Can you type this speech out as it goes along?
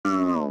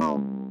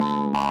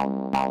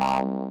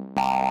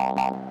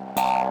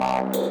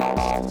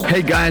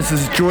Hey guys,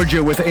 this is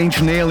Georgia with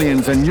Ancient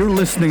Aliens, and you're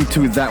listening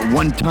to That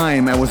One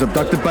Time I Was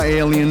Abducted by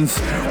Aliens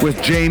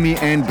with Jamie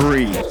and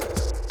Bree.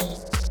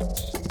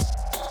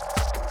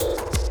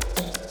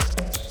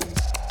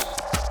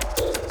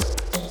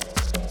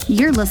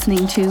 You're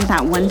listening to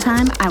That One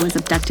Time I Was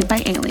Abducted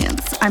by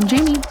Aliens. I'm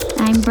Jamie.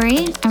 I'm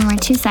Bree, and we're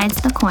two sides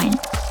of the coin.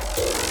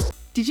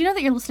 Did you know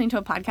that you're listening to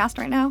a podcast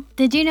right now?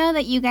 Did you know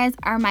that you guys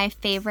are my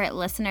favorite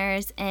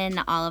listeners in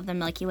all of the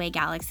Milky Way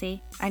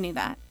galaxy? I knew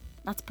that.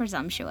 That's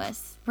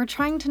presumptuous. We're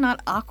trying to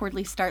not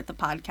awkwardly start the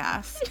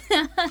podcast.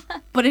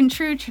 But in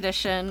true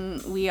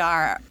tradition, we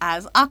are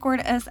as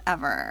awkward as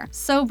ever.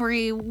 So,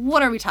 Bree,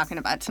 what are we talking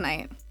about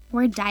tonight?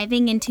 We're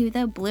diving into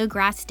the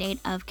bluegrass state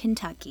of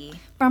Kentucky.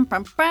 Brum,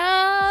 brum,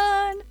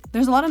 brum.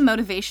 There's a lot of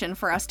motivation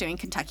for us doing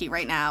Kentucky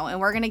right now, and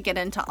we're going to get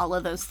into all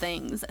of those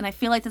things. And I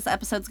feel like this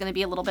episode's going to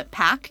be a little bit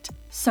packed.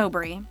 So,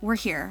 Bree, we're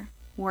here.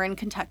 We're in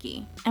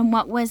Kentucky. And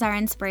what was our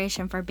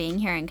inspiration for being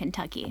here in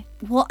Kentucky?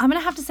 Well, I'm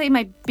going to have to say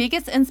my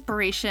biggest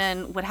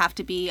inspiration would have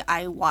to be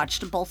I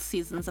watched both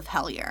seasons of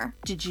Hellier.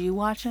 Did you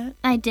watch it?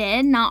 I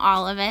did. Not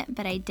all of it,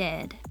 but I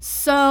did.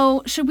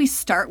 So should we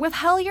start with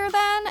Hellier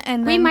then?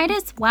 And we might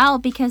as well,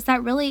 because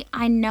that really,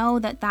 I know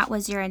that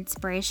was your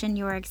inspiration.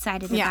 You were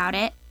excited about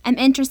it. I'm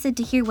interested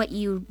to hear what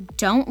you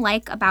don't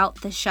like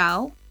about the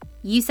show.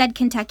 You said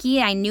Kentucky.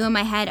 I knew in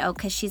my head,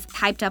 because she's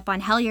hyped up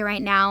on Hellier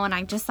right now. And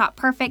I just thought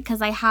perfect because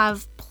I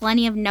have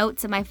plenty of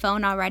notes in my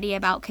phone already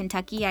about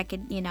Kentucky. I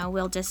could,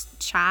 we'll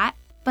just chat.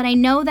 But I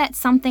know that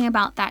something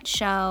about that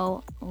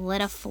show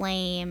lit a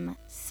flame,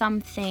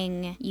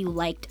 something you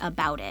liked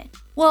about it.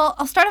 Well,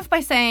 I'll start off by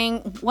saying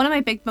one of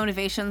my big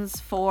motivations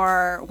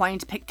for wanting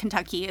to pick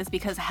Kentucky is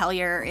because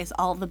Hellier is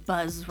all the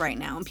buzz right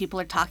now and people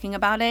are talking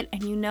about it.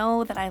 And you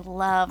know that I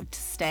love to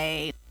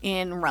stay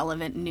in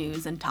relevant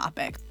news and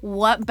topics.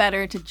 What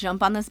better to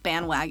jump on this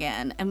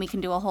bandwagon and we can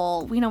do a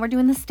whole, we're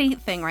doing the state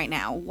thing right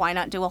now. Why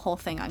not do a whole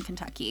thing on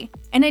Kentucky?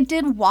 And I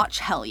did watch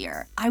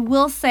Hellier. I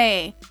will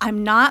say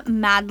I'm not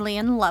madly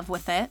in love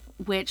with it,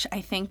 which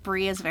I think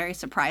Bree is very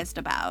surprised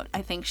about.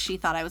 I think she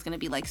thought I was going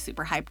to be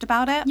super hyped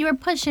about it. You were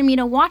pushing me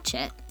to watch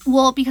it.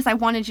 Well, because I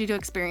wanted you to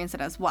experience it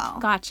as well.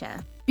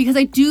 Gotcha. Because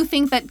I do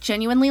think that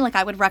genuinely,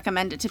 I would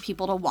recommend it to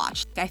people to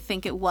watch. I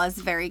think it was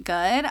very good.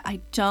 I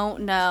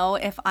don't know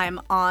if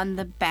I'm on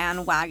the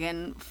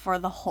bandwagon for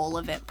the whole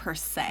of it per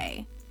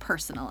se,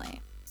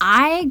 personally.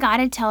 I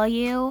gotta tell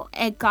you,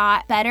 it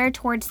got better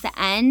towards the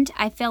end.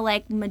 I feel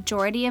like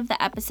majority of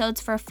the episodes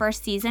for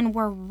first season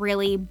were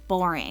really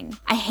boring.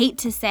 I hate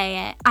to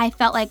say it. I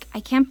felt like, I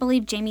can't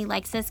believe Jamie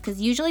likes this, because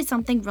usually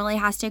something really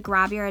has to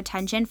grab your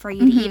attention for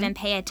you to even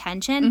pay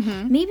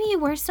attention. Maybe you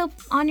were still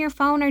on your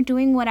phone or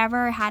doing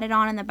whatever, had it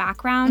on in the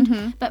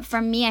background. But for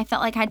me, I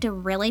felt like I had to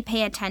really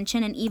pay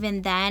attention. And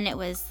even then, it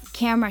was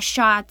camera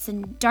shots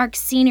and dark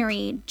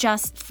scenery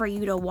just for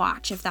you to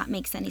watch, if that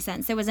makes any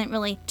sense. There wasn't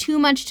really too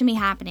much to me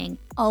happening.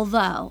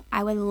 Although,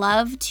 I would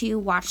love to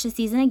watch the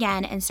season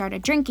again and start a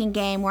drinking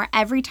game where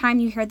every time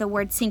you hear the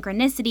word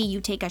synchronicity,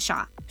 you take a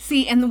shot.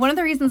 See, and one of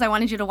the reasons I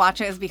wanted you to watch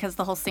it is because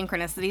the whole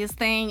synchronicities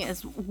thing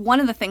is one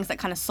of the things that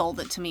kind of sold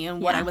it to me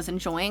and what I was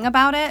enjoying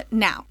about it.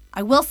 Now,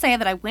 I will say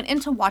that I went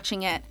into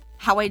watching it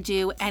how I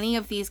do any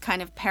of these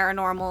kind of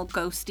paranormal,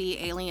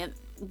 ghosty, alien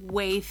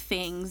way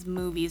things,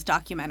 movies,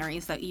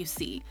 documentaries that you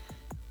see.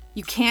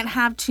 You can't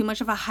have too much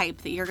of a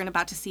hype that you're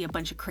about to see a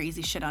bunch of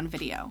crazy shit on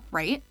video,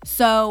 right?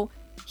 So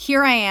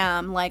here I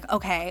am,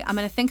 okay, I'm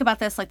going to think about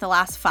this the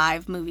last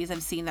 5 movies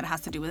I've seen that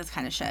has to do with this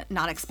kind of shit,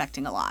 not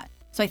expecting a lot.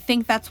 So I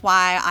think that's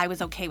why I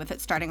was okay with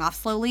it starting off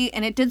slowly.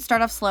 And it did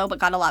start off slow, but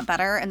got a lot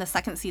better. And the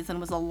second season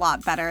was a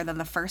lot better than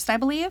the first, I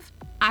believe.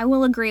 I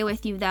will agree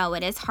with you, though.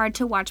 It is hard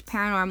to watch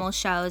paranormal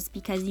shows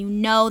because you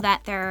know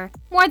that they're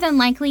more than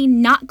likely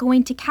not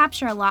going to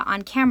capture a lot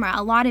on camera.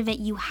 A lot of it,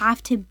 you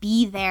have to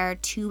be there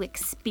to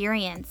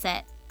experience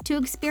it. To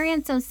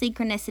experience those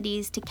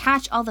synchronicities, to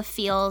catch all the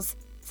feels.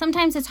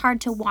 Sometimes it's hard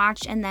to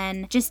watch and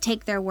then just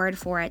take their word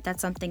for it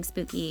that something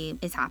spooky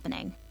is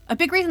happening. A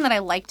big reason that I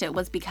liked it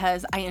was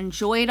because I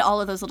enjoyed all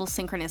of those little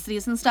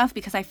synchronicities and stuff,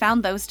 because I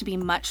found those to be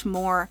much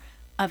more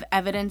of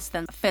evidence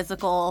than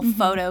physical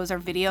photos or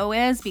video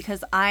is,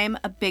 because I'm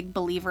a big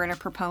believer and a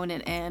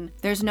proponent in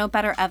there's no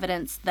better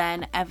evidence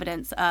than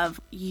evidence of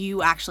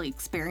you actually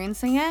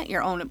experiencing it,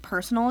 your own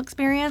personal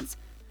experience.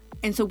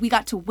 And so we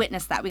got to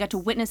witness that. We got to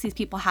witness these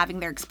people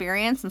having their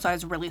experience. And so I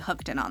was really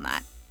hooked in on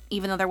that,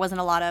 even though there wasn't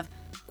a lot of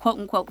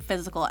quote-unquote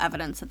physical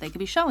evidence that they could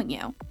be showing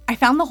you. I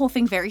found the whole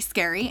thing very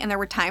scary, and there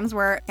were times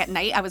where at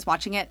night I was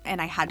watching it and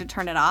I had to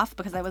turn it off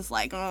because I was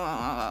like,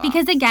 ugh.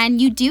 Because again,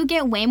 you do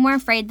get way more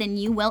afraid than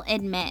you will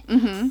admit.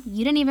 You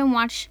didn't even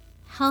watch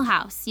Hill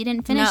House. You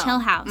didn't finish Hill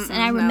House.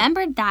 And I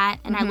remembered that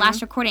in our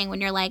last recording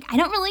when you're like, I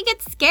don't really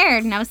get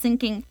scared. And I was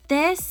thinking,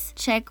 this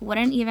chick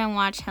wouldn't even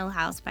watch Hill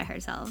House by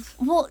herself.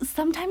 Well,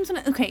 sometimes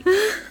okay.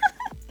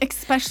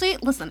 Especially,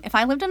 listen, if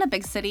I lived in a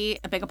big city,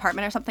 a big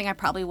apartment or something, I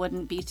probably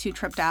wouldn't be too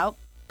tripped out.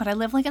 But I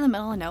live in the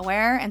middle of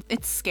nowhere and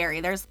it's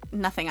scary. There's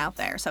nothing out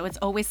there. So it's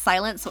always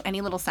silent. So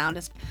any little sound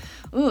is,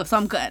 so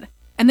I'm good.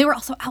 And they were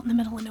also out in the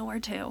middle of nowhere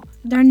too.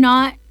 They're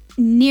not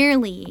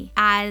nearly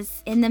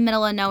as in the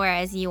middle of nowhere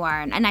as you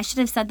are. And I should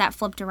have said that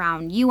flipped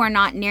around. You are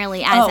not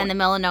nearly as in the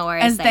middle of nowhere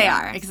as they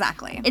are.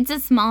 Exactly. It's a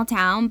small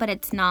town, but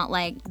it's not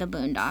like the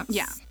Boondocks.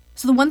 Yeah.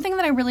 So the one thing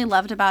that I really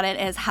loved about it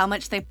is how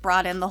much they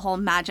brought in the whole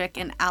magic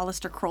and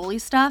Aleister Crowley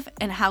stuff,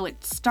 and how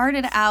it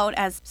started out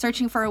as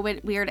searching for a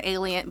weird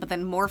alien, but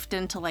then morphed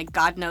into like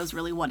God knows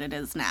really what it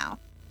is now.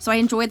 So I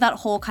enjoyed that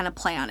whole kind of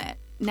play on it.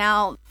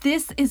 Now,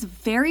 this is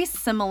very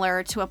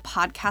similar to a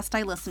podcast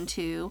I listened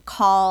to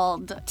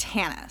called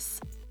Tanis.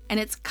 And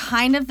it's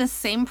kind of the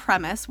same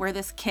premise where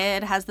this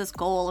kid has this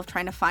goal of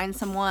trying to find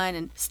someone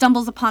and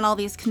stumbles upon all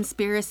these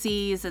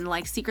conspiracies and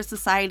like secret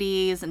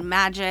societies and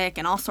magic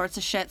and all sorts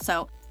of shit.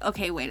 So,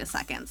 okay, wait a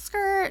second.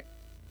 Skirt.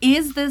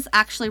 Is this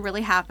actually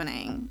really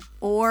happening?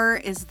 Or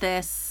is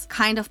this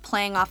kind of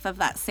playing off of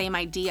that same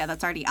idea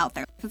that's already out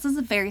there? This is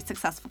a very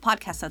successful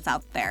podcast that's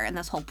out there and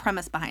this whole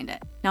premise behind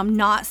it. Now, I'm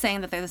not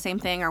saying that they're the same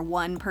thing or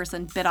one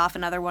person bit off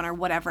another one or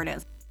whatever it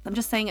is. I'm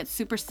just saying it's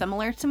super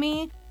similar to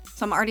me.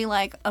 So I'm already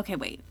like, okay,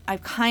 wait, I've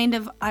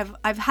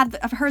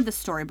heard this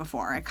story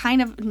before. I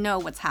kind of know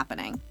what's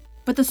happening.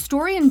 But the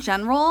story in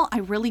general, I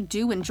really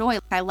do enjoy.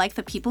 I like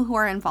the people who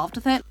are involved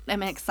with it.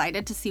 I'm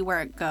excited to see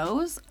where it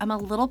goes. I'm a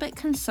little bit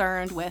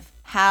concerned with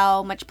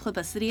how much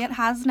publicity it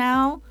has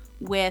now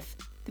with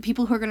the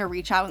people who are going to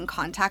reach out and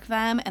contact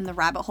them and the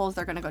rabbit holes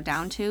they're going to go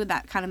down to.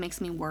 That kind of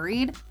makes me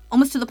worried.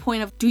 Almost to the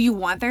point of, do you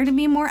want there to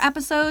be more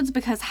episodes?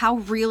 Because how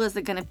real is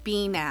it going to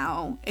be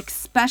now?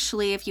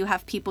 Especially if you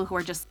have people who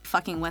are just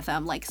fucking with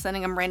them, like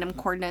sending them random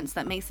coordinates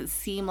that makes it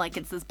seem like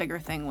it's this bigger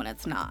thing when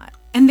it's not.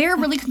 And they're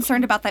really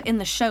concerned about that in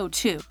the show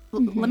too.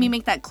 Let me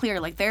make that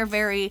clear. Like, they're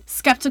very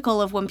skeptical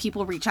of when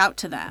people reach out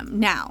to them.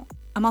 Now,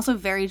 I'm also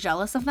very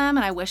jealous of them,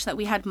 and I wish that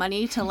we had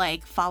money to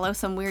like follow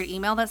some weird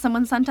email that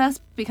someone sent us,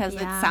 because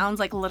it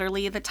sounds like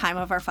literally the time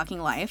of our fucking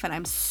life, and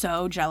I'm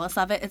so jealous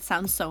of it. It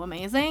sounds so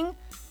amazing.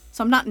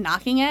 So I'm not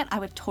knocking it. I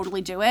would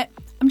totally do it.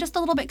 I'm just a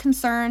little bit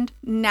concerned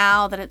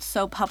now that it's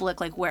so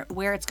public, like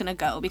where it's gonna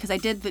go, because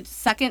the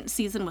second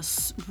season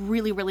was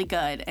really, really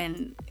good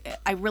and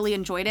I really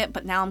enjoyed it,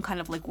 but now I'm kind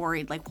of like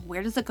worried, like,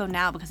 where does it go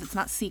now? Because it's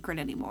not secret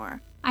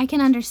anymore. I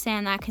can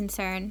understand that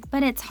concern,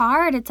 but it's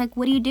hard. It's like,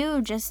 what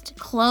do? Just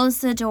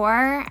close the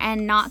door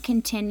and not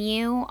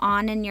continue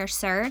on in your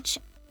search?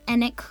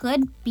 And it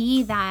could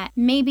be that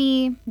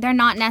maybe they're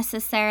not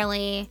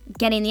necessarily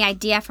getting the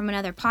idea from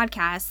another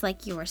podcast,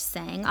 like you were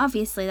saying.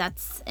 Obviously,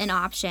 that's an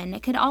option.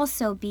 It could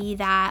also be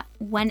that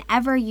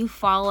whenever you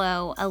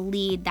follow a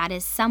lead that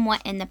is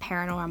somewhat in the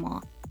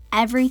paranormal,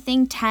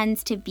 everything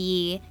tends to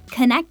be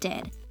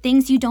connected.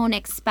 Things you don't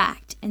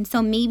expect. And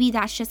so maybe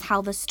that's just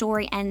how the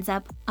story ends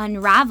up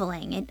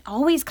unraveling. It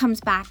always comes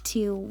back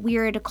to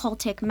weird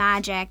occultic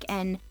magic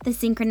and the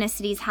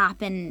synchronicities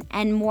happen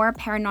and more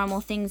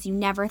paranormal things you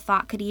never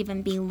thought could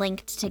even be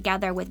linked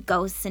together with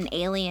ghosts and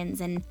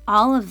aliens and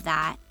all of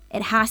that.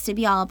 It has to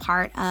be all a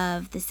part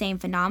of the same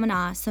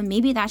phenomena. So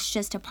maybe that's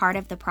just a part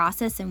of the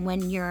process and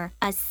when you're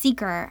a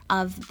seeker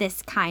of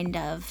this kind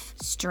of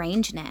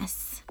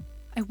strangeness.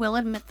 I will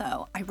admit,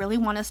 though, I really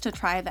want us to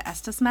try the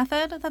Estes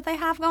method that they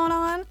have going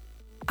on.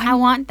 I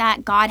want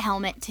that God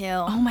helmet, too.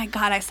 Oh, my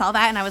God. I saw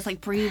that, and I was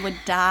like, Brie would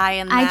die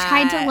in that. I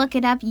tried to look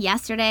it up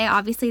yesterday.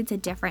 Obviously, it's a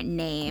different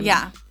name.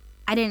 Yeah.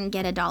 I didn't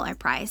get $1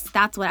 price.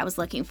 That's what I was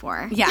looking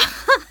for. Yeah.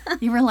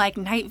 You were like,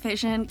 night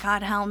vision,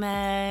 God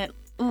helmet.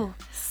 Ooh.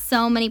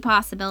 So many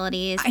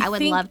possibilities. I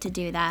would love to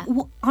do that.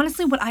 Well,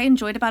 honestly, what I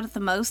enjoyed about it the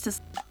most is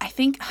I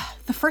think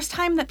the first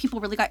time that people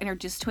really got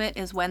introduced to it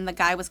is when the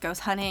guy was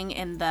ghost hunting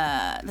in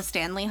the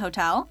Stanley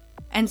Hotel.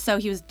 And so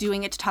he was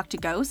doing it to talk to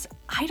ghosts.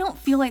 I don't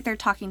feel like they're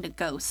talking to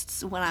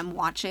ghosts when I'm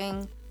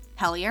watching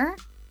Hellier.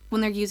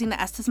 When they're using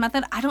the Estes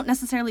method, I don't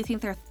necessarily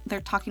think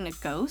they're talking to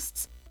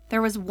ghosts.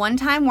 There was one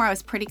time where I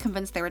was pretty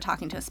convinced they were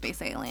talking to a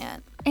space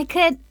alien. It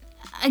could...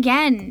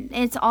 Again,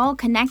 it's all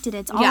connected.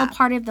 It's all a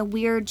part of the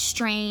weird,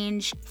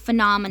 strange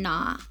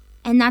phenomena.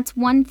 And that's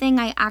one thing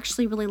I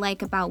actually really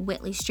like about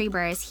Whitley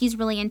Strieber is he's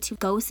really into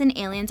ghosts and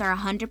aliens are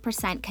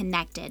 100%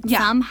 connected. Yeah.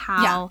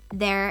 Somehow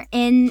they're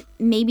in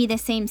maybe the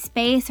same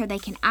space or they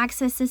can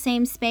access the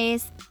same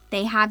space.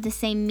 They have the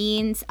same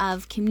means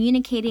of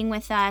communicating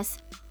with us.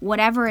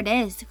 Whatever it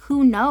is,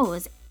 who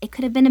knows? It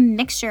could have been a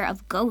mixture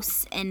of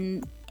ghosts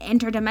and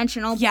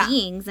interdimensional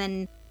beings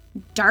and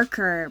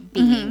darker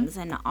beings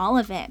and all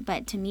of it.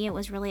 But to me, it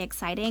was really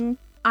exciting.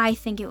 I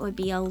think it would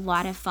be a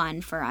lot of fun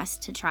for us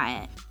to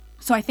try it.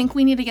 So I think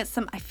we need to get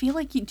some, I feel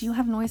like you do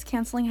have noise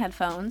canceling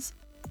headphones.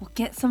 We'll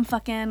get some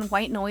fucking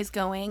white noise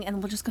going and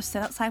we'll just go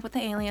sit outside with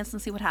the aliens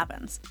and see what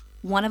happens.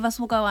 One of us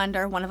will go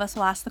under, one of us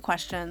will ask the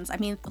questions. I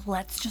mean,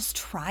 let's just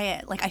try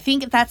it. Like, I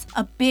think that's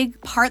a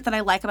big part that I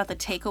like about the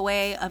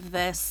takeaway of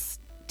this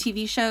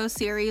TV show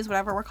series,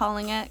 whatever we're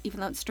calling it, even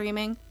though it's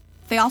streaming.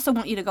 They also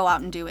want you to go out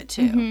and do it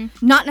too.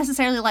 Not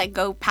necessarily like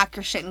go pack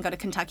your shit and go to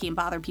Kentucky and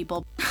bother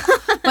people,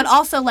 but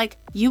also like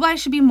you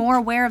guys should be more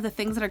aware of the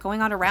things that are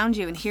going on around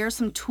you. And here are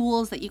some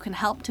tools that you can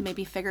help to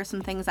maybe figure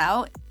some things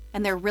out.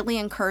 and they're really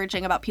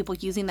encouraging about people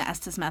using the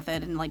Estes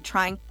method and like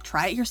try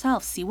it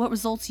yourself, see what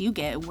results you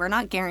get. We're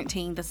not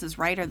guaranteeing this is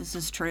right or this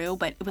is true,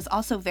 but it was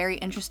also very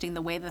interesting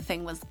the way the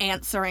thing was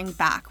answering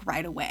back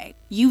right away.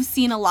 You've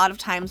seen a lot of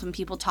times when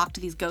people talk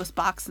to these ghost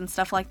box and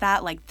stuff like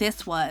that, like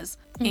this was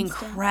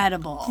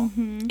incredible.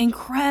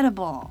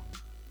 Incredible.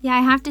 Yeah,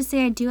 I have to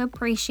say I do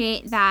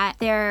appreciate that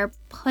they're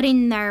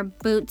putting their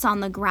boots on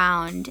the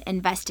ground,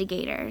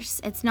 investigators.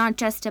 It's not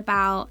just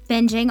about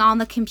binging on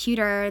the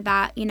computer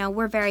that,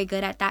 we're very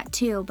good at that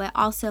too, but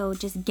also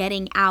just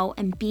getting out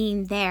and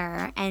being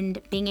there and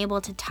being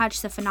able to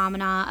touch the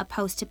phenomena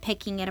opposed to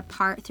picking it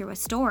apart through a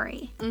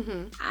story.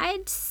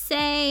 I'd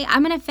say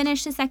I'm going to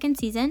finish the second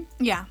season.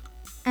 Yeah.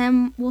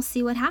 And we'll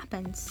see what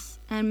happens.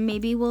 And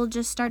maybe we'll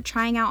just start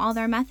trying out all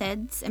their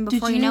methods. And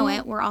before you know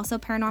it, we're also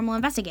paranormal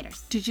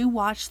investigators. Did you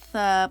watch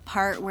the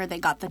part where they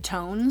got the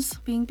tones?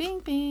 Bing, bing,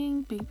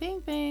 bing, bing,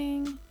 bing,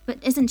 bing. But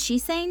isn't she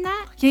saying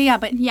that? Yeah,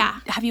 but yeah.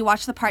 Have you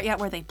watched the part yet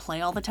where they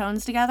play all the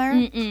tones together?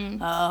 Mm-mm.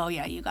 Oh,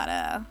 yeah, you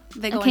gotta.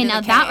 They go okay, into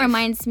now the that cave.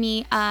 reminds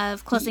me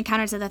of Close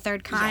Encounters of the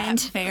Third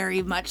Kind. Yeah,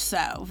 very much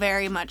so.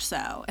 Very much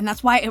so. And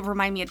that's why it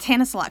reminded me of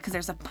Tanis a lot, because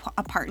there's a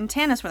part in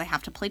Tanis where they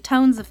have to play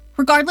tones.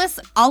 Regardless,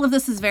 all of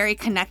this is very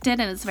connected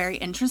and it's very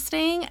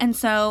interesting. And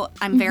so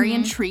I'm very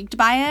intrigued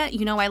by it.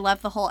 I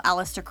love the whole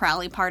Aleister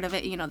Crowley part of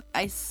it.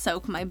 I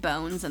soak my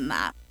bones in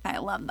that. I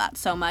love that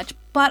so much.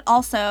 But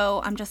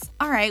also, I'm just,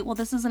 all right, well,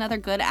 this is another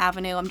good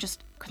avenue. I'm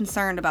just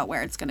concerned about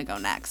where it's going to go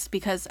next.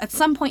 Because at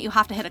some point, you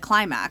have to hit a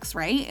climax,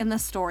 right? In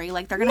this story.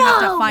 Like, they're going to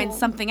have to find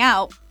something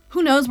out.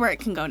 Who knows where it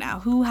can go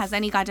now? Who has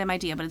any goddamn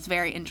idea? But it's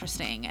very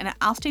interesting. And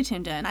I'll stay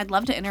tuned in. I'd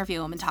love to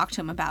interview them and talk to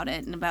them about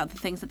it and about the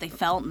things that they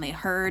felt and they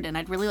heard. And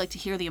I'd really like to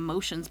hear the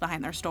emotions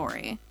behind their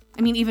story.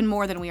 I mean, even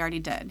more than we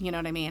already did. You know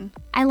what I mean?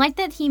 I like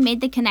that he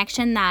made the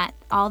connection that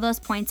all those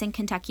points in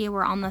Kentucky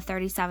were on the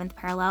 37th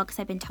parallel, because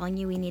I've been telling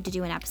you we need to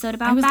do an episode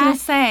about that. I was going to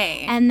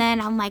say. And then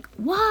I'm like,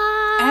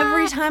 what?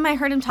 Every time I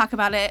heard him talk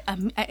about it,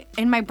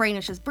 in my brain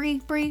it's just Bree,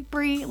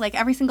 like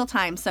every single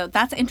time. So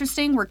that's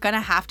interesting. We're going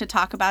to have to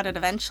talk about it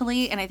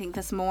eventually. And I think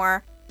this is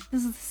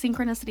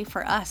synchronicity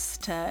for us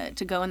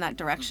to go in that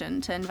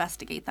direction, to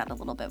investigate that a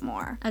little bit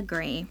more.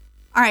 Agree.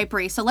 All right,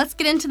 Bree, so let's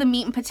get into the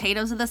meat and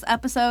potatoes of this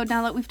episode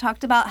now that we've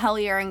talked about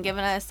Hellier and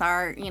given us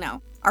our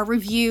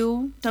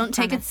review. Don't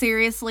take it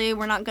seriously.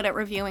 We're not good at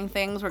reviewing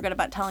things. We're good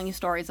about telling you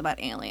stories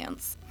about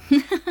aliens.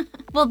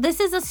 Well, this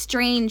is a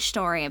strange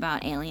story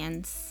about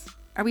aliens.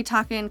 Are we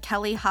talking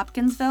Kelly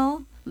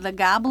Hopkinsville? The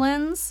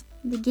Goblins?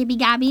 The Gibby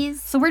Gabbies?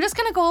 So we're just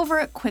going to go over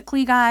it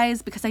quickly,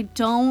 guys, because I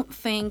don't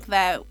think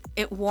that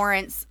it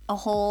warrants a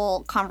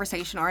whole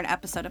conversation or an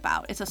episode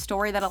about. It's a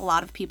story that a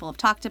lot of people have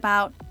talked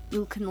about.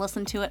 You can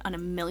listen to it on a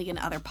million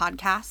other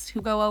podcasts who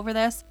go over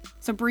this.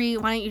 So Bree,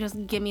 why don't you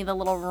just give me the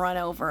little run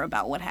over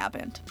about what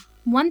happened?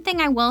 One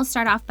thing I will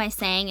start off by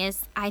saying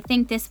is I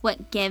think this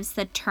what gives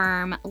the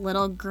term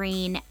little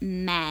green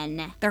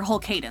men their whole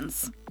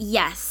cadence.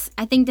 Yes,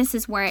 I think this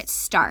is where it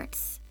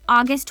starts.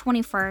 August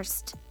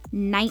 21st,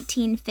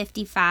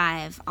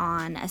 1955,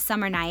 on a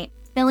summer night,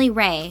 Billy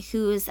Ray,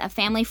 who's a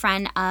family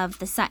friend of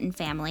the Sutton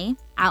family,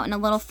 out in a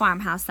little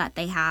farmhouse that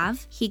they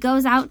have, he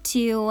goes out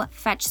to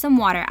fetch some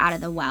water out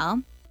of the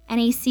well, and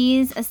he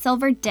sees a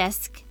silver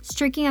disc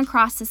streaking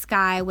across the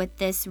sky with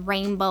this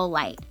rainbow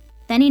light.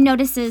 Then he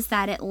notices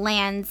that it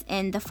lands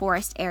in the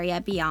forest area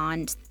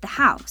beyond the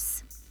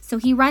house. So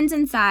he runs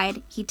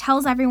inside, he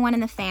tells everyone in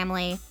the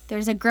family,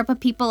 there's a group of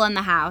people in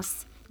the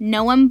house,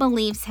 no one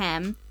believes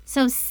him.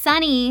 So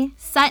Sonny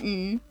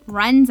Sutton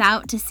runs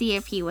out to see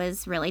if he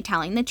was really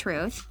telling the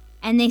truth,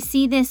 and they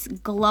see this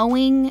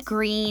glowing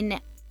green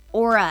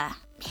aura,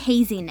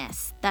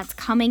 haziness that's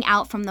coming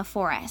out from the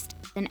forest.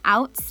 And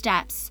out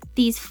steps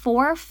these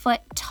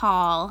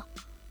 4-foot-tall,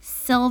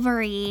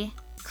 silvery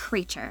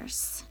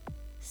creatures.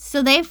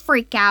 So they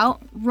freak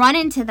out, run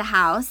into the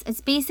house. It's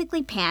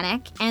basically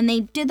panic, and they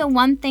do the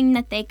one thing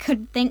that they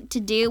could think to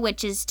do,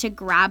 which is to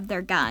grab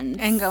their guns.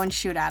 And go and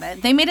shoot at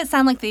it. They made it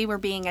sound like they were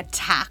being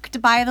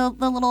attacked by the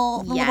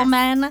little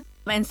men.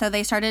 And so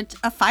they started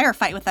a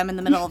firefight with them in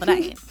the middle of the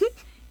night.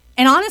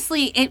 And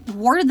honestly, it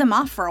warded them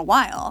off for a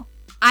while.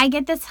 I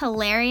get this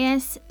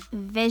hilarious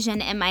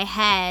vision in my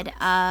head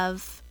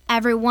of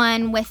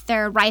everyone with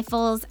their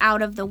rifles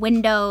out of the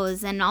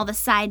windows and all the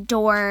side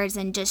doors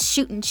and just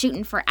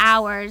shooting for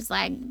hours,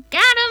 like,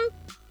 got him!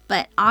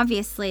 But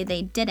obviously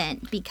they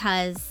didn't,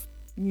 because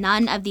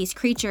none of these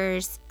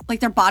creatures...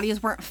 Like, their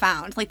bodies weren't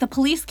found. Like, the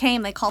police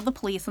came, they called the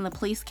police, and the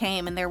police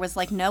came, and there was,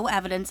 like, no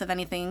evidence of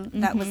anything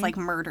that was, like,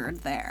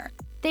 murdered there.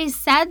 They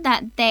said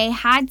that they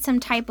had some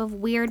type of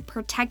weird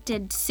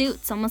protected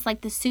suits, almost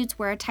like the suits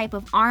were a type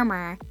of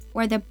armor,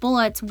 where the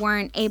bullets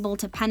weren't able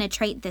to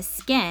penetrate the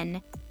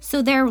skin.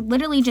 So they're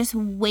literally just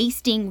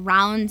wasting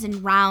rounds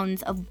and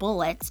rounds of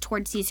bullets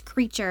towards these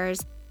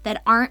creatures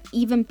that aren't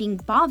even being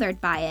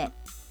bothered by it.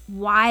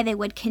 Why they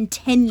would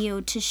continue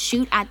to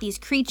shoot at these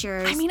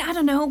creatures. I mean, I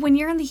don't know. When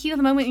you're in the heat of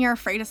the moment and you're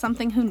afraid of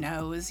something, who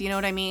knows? You know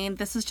what I mean?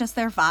 This is just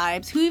their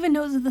vibes. Who even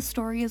knows if the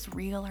story is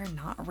real or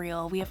not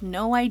real? We have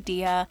no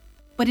idea.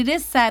 But it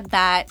is said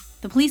that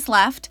the police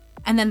left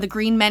And then the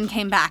green men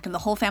came back and the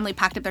whole family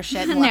packed up their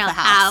shit and And left they're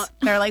the house. out.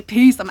 They're like,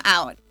 peace, I'm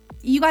out.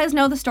 You guys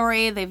know the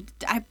story.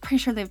 I'm pretty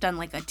sure they've done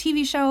like a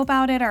TV show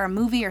about it or a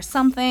movie or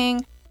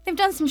something. They've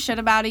done some shit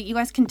about it. You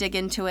guys can dig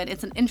into it.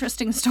 It's an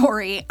interesting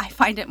story. I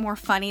find it more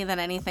funny than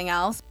anything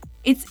else.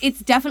 It's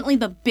definitely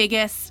the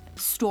biggest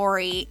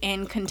story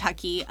in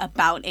Kentucky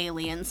about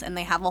aliens, and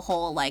they have a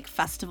whole like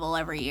festival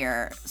every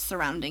year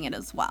surrounding it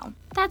as well.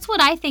 That's what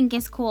I think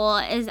is cool,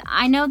 is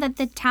I know that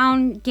the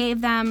town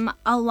gave them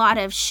a lot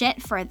of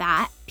shit for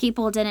that.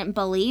 People didn't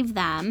believe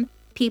them.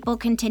 People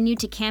continued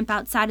to camp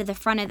outside of the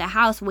front of the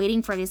house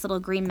waiting for these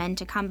little green men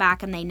to come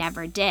back, and they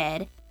never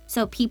did.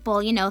 So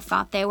people,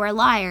 thought they were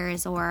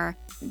liars, or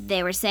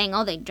they were saying,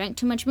 oh, they drank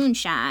too much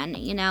moonshine,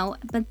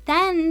 But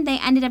then they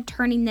ended up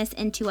turning this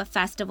into a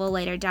festival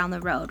later down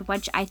the road,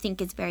 which I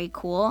think is very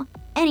cool.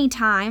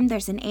 Anytime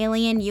there's an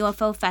alien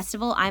UFO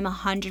festival, I'm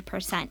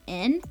 100%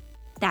 in.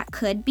 That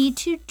could be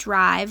to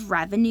drive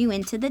revenue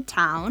into the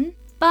town,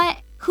 but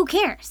who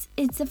cares?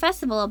 It's a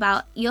festival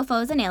about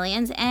UFOs and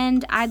aliens,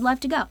 and I'd love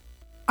to go.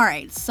 All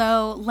right,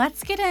 so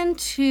let's get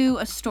into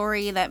a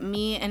story that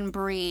me and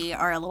Bree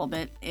are a little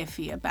bit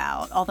iffy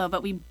about,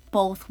 but we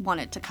both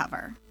wanted to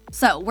cover.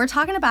 So we're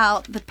talking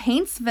about the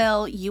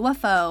Paintsville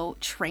UFO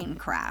train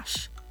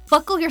crash.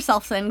 Buckle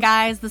yourselves in,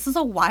 guys. This is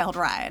a wild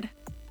ride.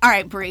 All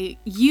right, Bree,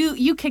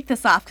 you kick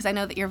this off because I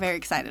know that you're very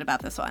excited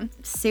about this one.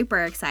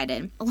 Super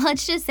excited.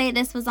 Let's just say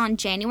this was on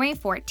January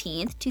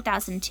 14th,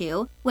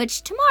 2002,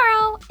 which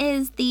tomorrow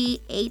is the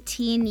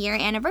 18-year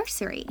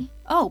anniversary.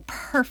 Oh,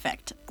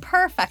 perfect.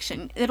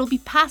 Perfection. It'll be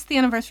past the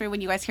anniversary when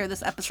you guys hear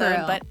this episode,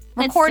 True. but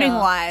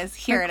recording-wise,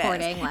 here it is.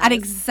 Recording-wise. At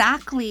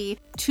exactly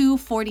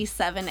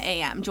 2:47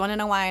 a.m. Do you want to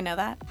know why I know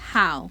that?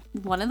 How?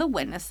 One of the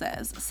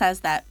witnesses says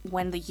that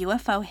when the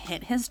UFO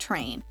hit his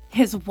train,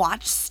 his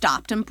watch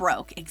stopped and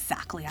broke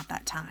exactly at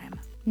that time.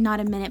 Not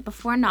a minute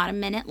before, not a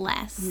minute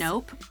less.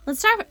 Nope. Let's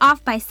start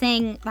off by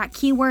saying that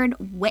keyword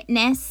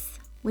witness.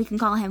 We can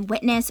call him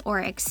witness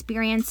or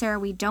experiencer.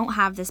 We don't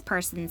have this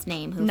person's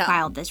name who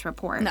filed this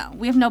report. No,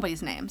 we have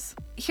nobody's names.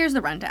 Here's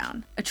the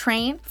rundown. A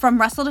train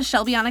from Russell to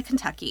Shelbyana,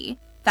 Kentucky,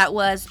 that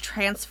was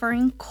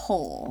transferring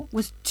coal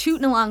was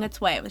tooting along its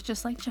way. It was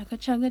just like chugga,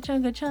 chugga,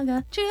 chugga,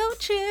 chugga, choo,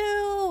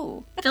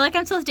 choo. I feel like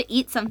I'm supposed to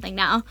eat something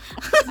now.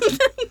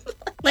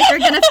 Like they're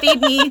going to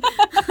feed me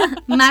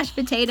mashed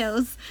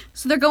potatoes.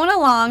 So they're going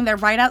along. They're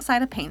right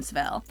outside of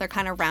Paintsville. They're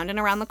kind of rounding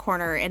around the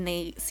corner, and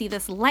they see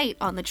this light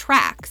on the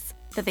tracks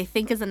that they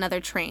think is another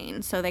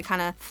train. So they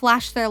kind of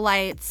flash their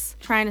lights,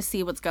 trying to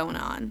see what's going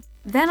on.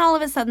 Then all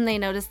of a sudden they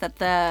notice that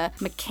the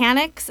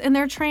mechanics in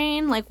their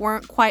train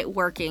weren't quite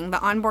working.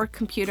 The onboard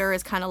computer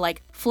is kind of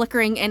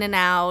flickering in and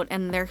out,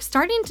 and they're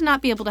starting to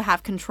not be able to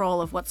have control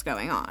of what's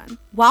going on.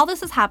 While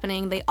this is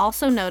happening, they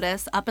also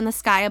notice up in the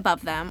sky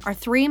above them are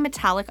 3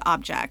 metallic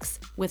objects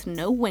with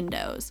no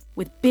windows,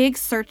 with big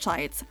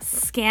searchlights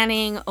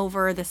scanning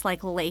over this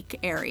lake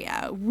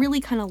area, really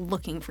kind of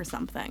looking for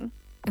something.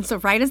 And so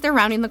right as they're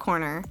rounding the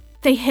corner,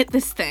 they hit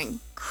this thing.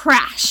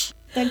 Crash.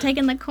 They're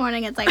taking the corner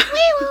and it's like,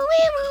 wee woo,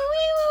 wee woo,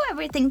 wee woo.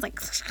 Everything's like.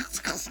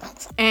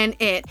 And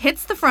it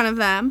hits the front of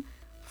them,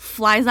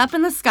 flies up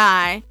in the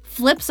sky,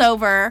 flips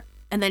over,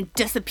 and then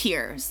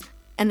disappears.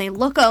 And they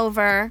look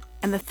over,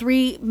 and the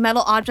 3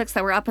 metal objects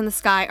that were up in the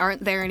sky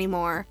aren't there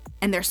anymore.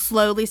 And they're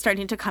slowly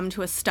starting to come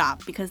to a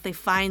stop because they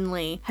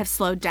finally have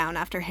slowed down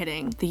after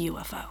hitting the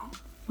UFO.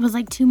 It was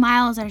 2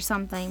 miles or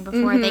something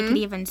before they could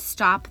even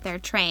stop their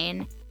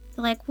train.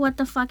 Like, what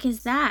the fuck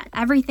is that?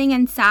 Everything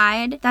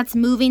inside that's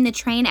moving the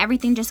train,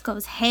 everything just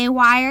goes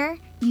haywire.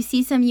 You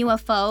see some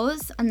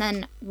UFOs, and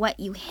then what,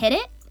 you hit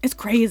it? It's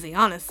crazy,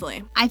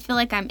 honestly. I feel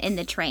like I'm in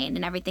the train,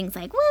 and everything's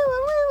like, woo, woo,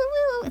 woo,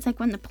 woo, woo. It's like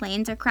when the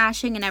planes are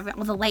crashing, and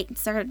all the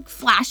lights are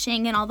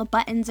flashing, and all the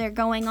buttons are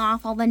going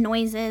off, all the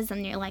noises,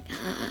 and you're like,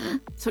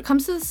 So it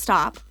comes to the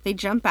stop. They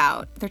jump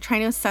out. They're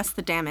trying to assess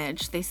the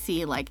damage. They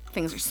see,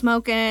 things are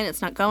smoking.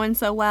 It's not going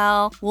so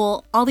well.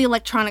 Well, all the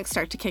electronics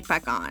start to kick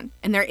back on,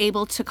 and they're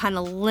able to kind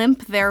of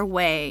limp their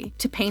way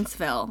to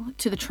Paintsville,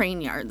 to the train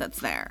yard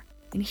that's there.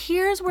 And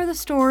here's where the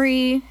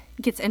story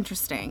gets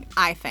interesting,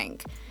 I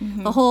think.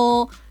 The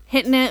whole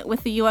hitting it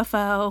with the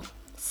UFO,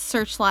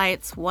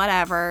 searchlights,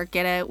 whatever,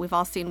 get it, we've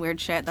all seen weird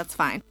shit, that's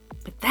fine.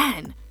 But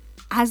then,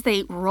 as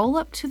they roll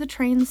up to the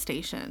train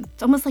station,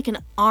 it's almost like an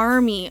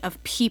army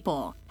of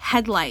people,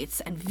 headlights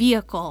and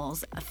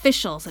vehicles,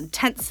 officials and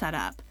tents set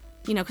up.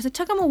 Because it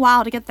took them a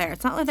while to get there.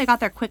 It's not like they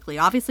got there quickly.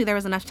 Obviously, there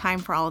was enough time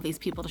for all of these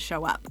people to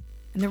show up.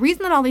 And the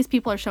reason that all these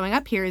people are showing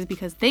up here is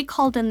because they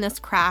called in this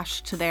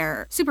crash to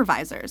their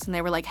supervisors. And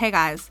they were like, hey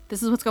guys,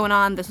 this is what's going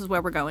on. This is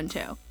where we're going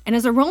to. And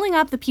as they're rolling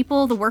up,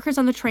 the workers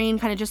on the train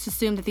kind of just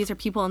assume that these are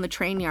people in the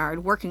train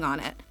yard working on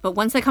it. But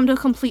once they come to a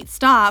complete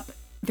stop,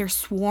 they're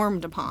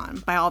swarmed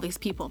upon by all these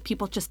people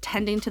just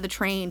tending to the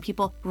train,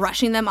 people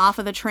rushing them off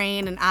of the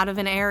train and out of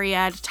an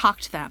area to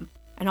talk to them.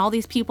 And all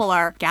these people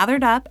are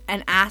gathered up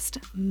and asked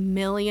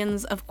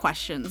millions of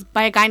questions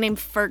by a guy named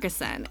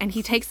Ferguson. And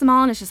he takes them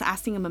all and is just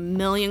asking them a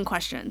million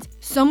questions.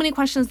 So many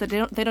questions that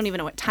they don't even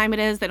know what time it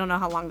is. They don't know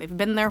how long they've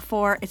been there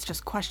for. It's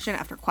just question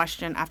after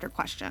question after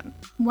question.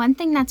 One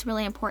thing that's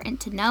really important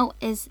to note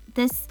is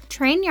this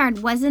train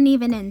yard wasn't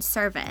even in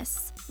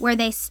service where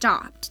they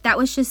stopped. That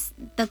was just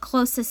the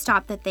closest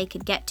stop that they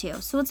could get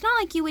to. So it's not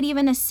like you would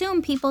even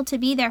assume people to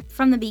be there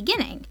from the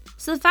beginning.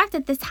 So the fact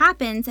that this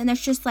happens and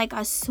there's just like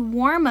a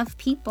swarm of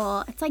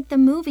people, it's like the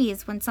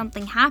movies when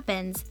something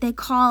happens. They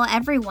call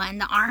everyone,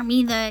 the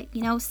army, the,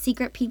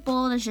 secret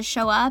people to just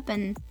show up,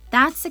 and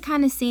that's the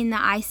kind of scene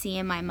that I see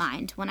in my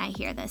mind when I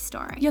hear this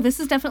story. Yeah, this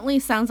is definitely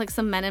sounds like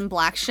some Men in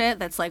Black shit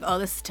that's like, oh,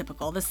 this is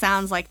typical. This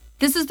sounds like,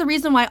 this is the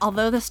reason why,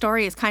 although the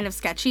story is kind of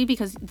sketchy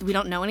because we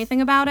don't know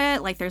anything about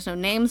it, like there's no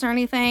names or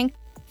anything,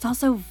 it's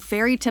also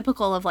very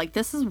typical of like,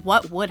 this is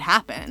what would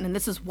happen, and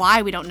this is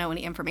why we don't know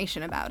any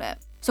information about it.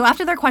 So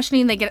after their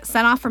questioning, they get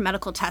sent off for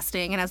medical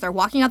testing, and as they're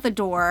walking out the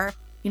door,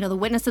 the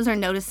witnesses are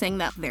noticing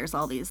that there's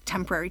all these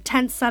temporary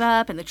tents set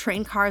up and the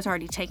train cars are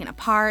already taken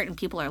apart and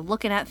people are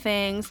looking at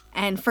things.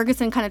 And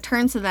Ferguson kind of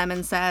turns to them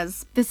and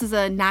says, this is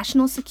a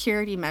national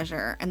security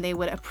measure and they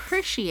would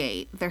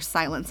appreciate their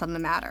silence on the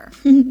matter.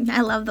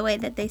 I love the way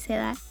that they say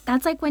that.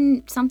 That's like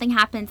when something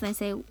happens and they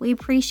say, we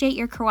appreciate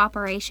your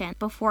cooperation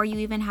before you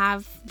even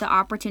have the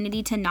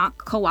opportunity to not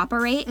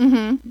cooperate.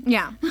 Mm-hmm.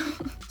 Yeah.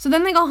 So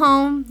then they go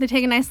home, they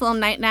take a nice little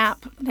night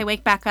nap, they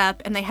wake back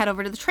up and they head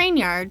over to the train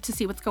yard to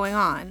see what's going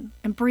on.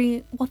 And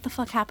Bree, what the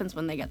fuck happens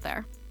when they get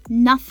there?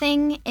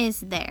 Nothing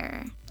is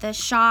there. The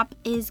shop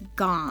is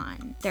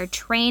gone. Their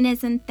train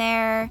isn't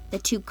there. The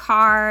 2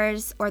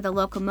 cars or the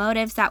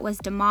locomotives that was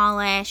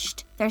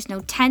demolished. There's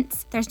no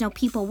tents. There's no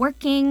people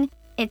working.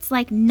 It's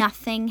like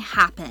nothing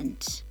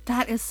happened.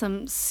 That is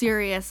some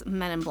serious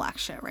Men in Black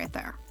shit right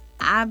there.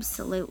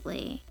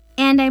 Absolutely.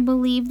 And I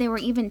believe they were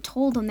even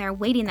told when they're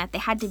waiting that they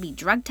had to be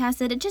drug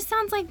tested. It just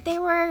sounds like they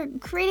were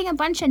creating a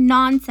bunch of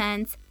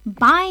nonsense,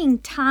 buying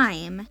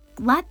time.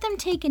 Let them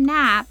take a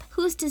nap.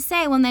 Who's to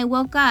say when they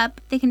woke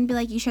up, they can be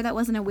like, you sure that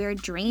wasn't a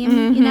weird dream?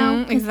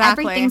 Mm-hmm,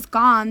 exactly. Everything's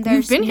gone.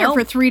 There's You've been here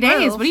for 3 days.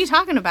 proof. What are you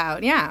talking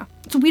about? Yeah.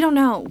 So we don't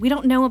know. We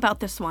don't know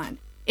about this one.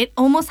 It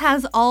almost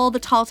has all the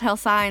telltale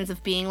signs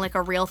of being like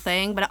a real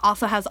thing, but it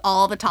also has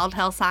all the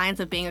telltale signs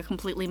of being a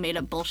completely made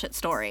up bullshit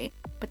story.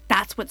 But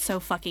that's what's so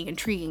fucking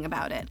intriguing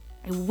about it.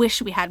 I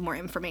wish we had more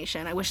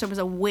information. I wish there was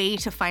a way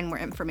to find more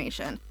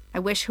information. I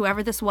wish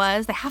whoever this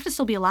was, they have to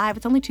still be alive.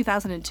 It's only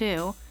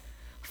 2002.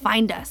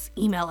 Find us,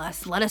 email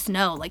us, let us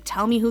know. Like,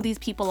 tell me who these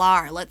people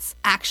are. Let's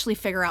actually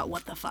figure out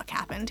what the fuck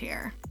happened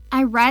here.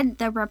 I read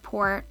the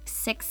report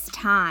 6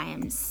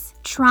 times,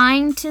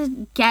 trying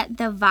to get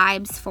the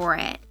vibes for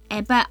it.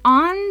 But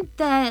on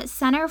the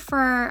Center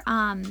for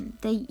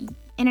the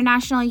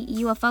International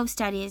UFO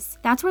Studies,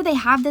 that's where they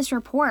have this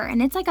report,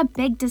 and it's like a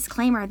big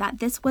disclaimer that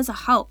this was a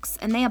hoax,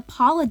 and they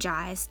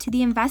apologized to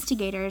the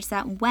investigators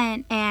that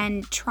went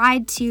and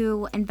tried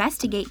to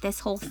investigate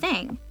this whole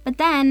thing. But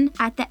then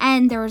at the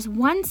end, there was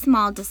one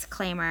small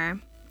disclaimer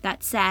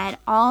that said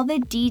all the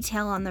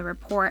detail on the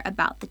report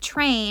about the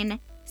train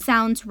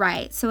sounds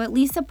right. So at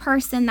least the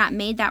person that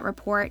made that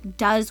report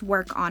does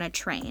work on a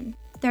train.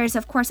 There's,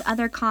 of course,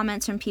 other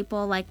comments from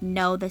people like,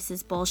 no, this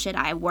is bullshit.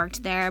 I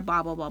worked there,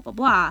 blah, blah, blah, blah,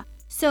 blah.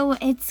 So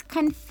it's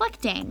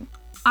conflicting.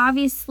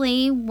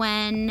 Obviously,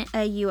 when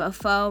a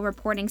UFO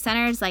reporting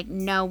center is like,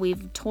 no,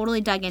 we've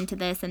totally dug into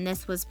this and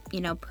this was,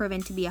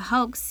 proven to be a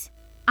hoax,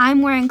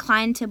 I'm more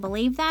inclined to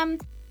believe them.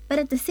 But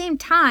at the same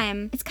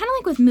time, it's kind of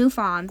like with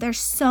MUFON. They're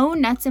so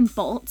nuts and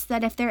bolts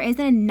that if there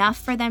isn't enough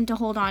for them to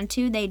hold on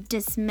to, they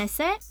dismiss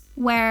it.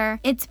 Where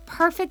it's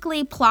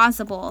perfectly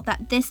plausible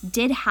that this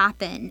did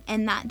happen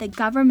and that the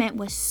government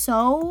was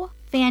so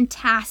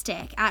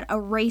fantastic at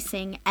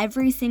erasing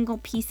every single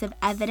piece of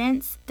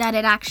evidence that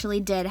it actually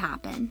did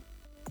happen.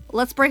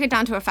 Let's break it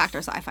down to a factor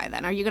sci-fi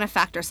then. Are you going to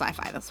factor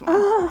sci-fi this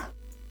one?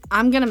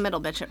 I'm going to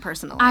middle bitch it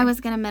personally. I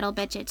was going to middle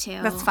bitch it too.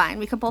 That's fine.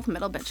 We could both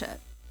middle bitch it.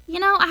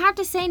 I have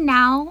to say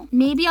now,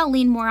 maybe I'll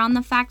lean more on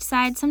the fact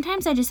side.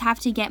 Sometimes I just have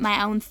to get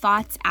my own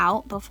thoughts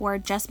out before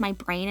just my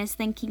brain is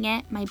thinking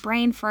it. My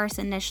brain first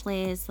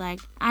initially is like,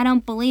 I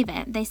don't believe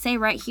it. They say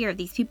right here,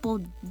 these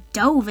people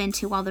dove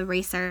into all the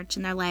research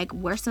and they're like,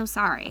 we're so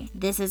sorry.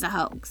 This is a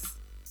hoax.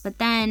 But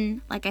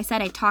then, like I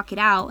said, I talk it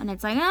out and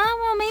it's like, oh,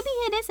 well, maybe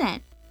it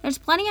isn't. There's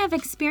plenty of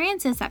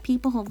experiences that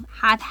people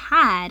have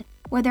had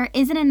where there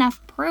isn't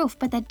enough proof,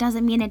 but that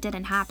doesn't mean it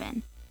didn't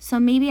happen. So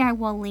maybe I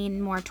will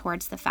lean more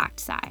towards the fact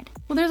side.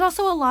 Well, there's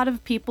also a lot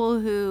of people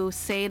who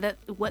say that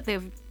what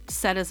they've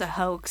said is a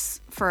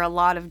hoax for a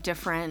lot of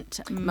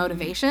different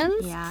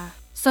motivations. Yeah.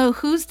 So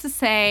who's to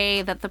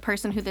say that the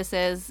person who this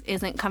is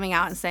isn't coming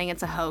out and saying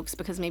it's a hoax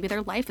because maybe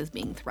their life is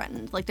being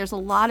threatened? Like, there's a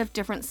lot of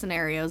different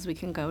scenarios we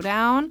can go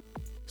down,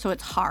 so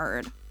it's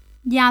hard.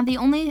 Yeah, the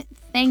only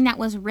thing that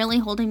was really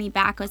holding me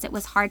back was it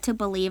was hard to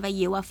believe a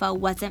UFO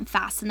wasn't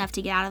fast enough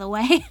to get out of the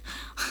way.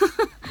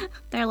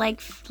 They're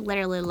like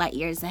literally light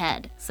years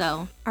ahead,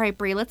 so. All right,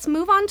 Brie, let's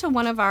move on to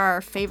one of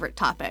our favorite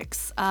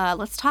topics.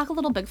 Let's talk a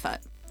little Bigfoot.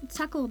 Let's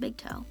tackle a big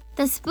toe.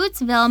 The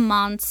Spootsville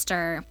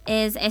Monster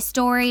is a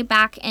story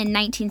back in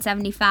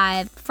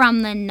 1975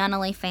 from the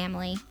Nunnally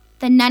family.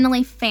 The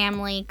Nunnally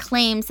family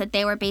claims that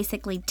they were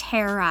basically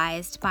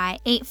terrorized by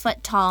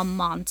 8-foot-tall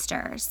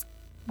monsters.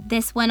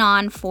 This went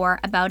on for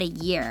about a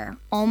year,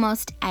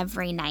 almost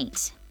every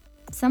night.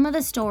 Some of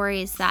the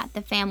stories that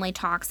the family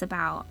talks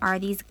about are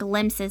these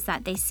glimpses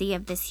that they see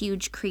of this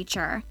huge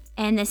creature,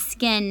 and the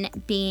skin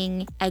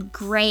being a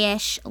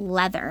grayish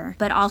leather,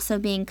 but also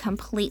being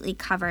completely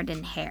covered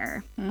in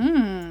hair.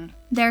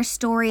 There are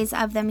stories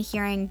of them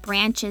hearing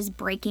branches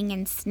breaking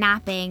and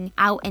snapping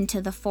out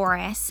into the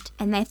forest,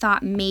 and they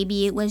thought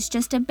maybe it was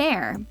just a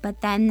bear,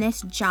 but then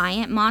this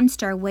giant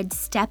monster would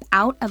step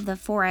out of the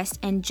forest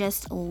and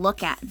just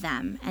look at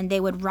them, and they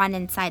would run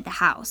inside the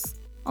house.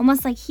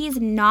 Almost like he's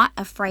not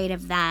afraid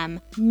of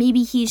them.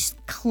 Maybe he's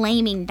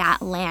claiming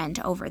that land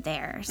over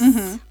theirs.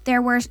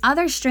 There were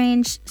other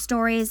strange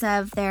stories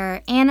of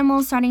their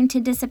animals starting to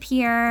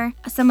disappear,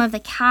 some of the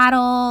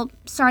cattle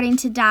starting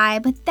to die,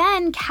 but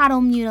then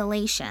cattle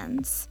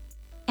mutilations.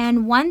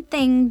 And one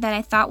thing that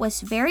I thought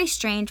was very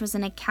strange was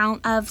an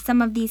account of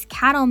some of these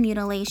cattle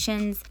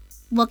mutilations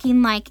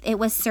looking like it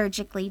was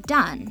surgically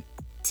done.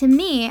 To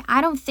me,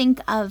 I don't think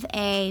of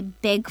a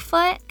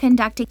Bigfoot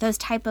conducting those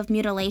type of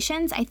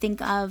mutilations. I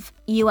think of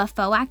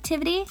UFO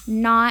activity,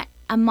 not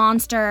a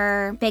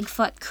monster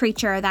Bigfoot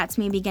creature that's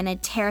maybe going to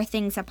tear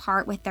things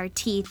apart with their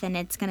teeth and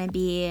it's going to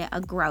be a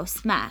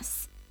gross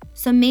mess.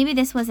 So maybe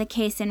this was a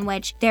case in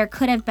which there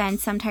could have been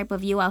some type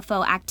of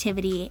UFO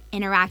activity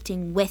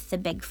interacting with the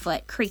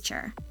Bigfoot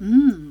creature.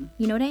 You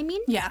know what I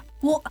mean? Yeah.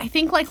 Well, I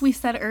think like we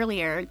said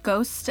earlier,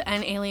 ghosts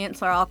and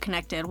aliens are all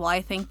connected. Well,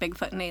 I think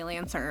Bigfoot and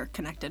aliens are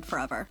connected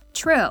forever.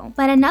 True.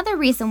 But another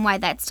reason why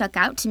that stuck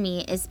out to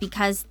me is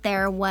because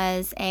there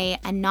was a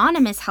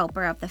anonymous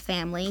helper of the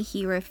family.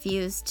 He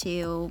refused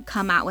to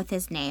come out with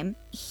his name.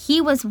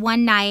 He was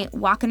one night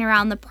walking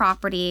around the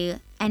property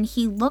and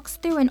he looks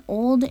through an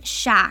old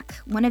shack,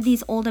 one of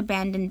these old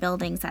abandoned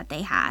buildings that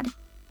they had.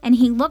 And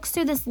he looks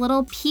through this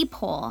little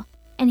peephole,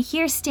 and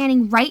here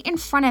standing right in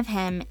front of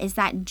him is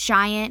that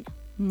giant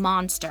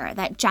monster,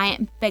 that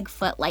giant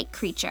Bigfoot-like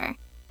creature.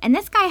 And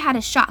this guy had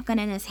a shotgun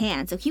in his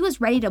hand, so he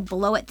was ready to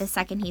blow it the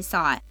second he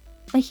saw it.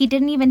 But he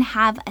didn't even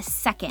have a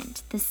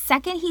second. The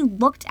second he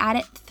looked at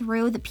it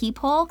through the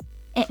peephole,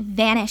 it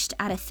vanished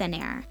out of thin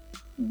air.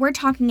 We're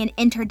talking an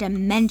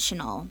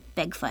interdimensional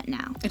Bigfoot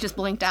now. It just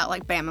blinked out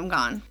like, bam, I'm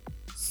gone.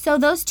 So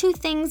those two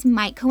things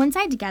might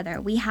coincide together.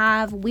 We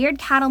have weird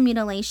cattle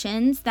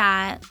mutilations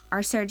that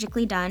are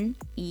surgically done,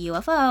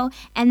 UFO,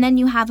 and then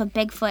you have a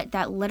Bigfoot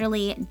that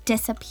literally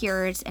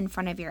disappears in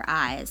front of your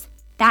eyes.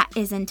 That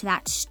isn't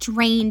that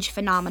strange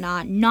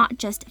phenomenon, not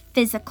just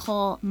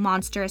physical,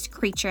 monstrous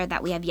creature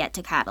that we have yet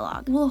to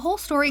catalog. Well, the whole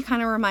story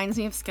kind of reminds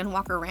me of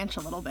Skinwalker Ranch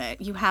a little bit.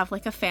 You have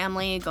like a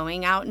family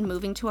going out and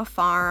moving to a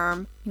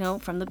farm, you know,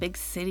 from the big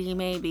city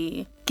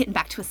maybe, getting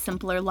back to a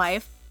simpler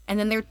life. And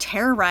then they're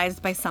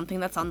terrorized by something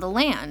that's on the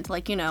land.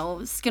 Like, you know,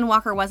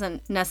 Skinwalker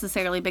wasn't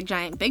necessarily big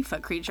giant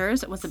Bigfoot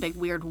creatures. It was a big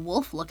weird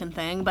wolf looking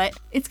thing, but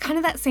it's kind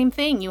of that same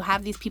thing. You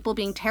have these people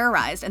being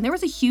terrorized, and there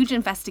was a huge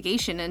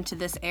investigation into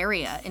this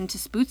area, into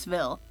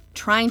Spootsville,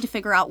 trying to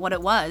figure out what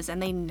it was,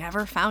 and they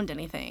never found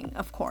anything,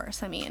 of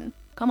course. I mean,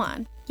 come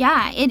on.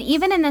 Yeah,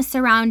 even in the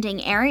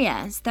surrounding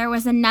areas, there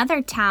was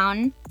another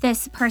town,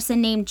 this person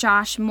named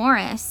Josh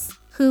Morris,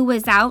 who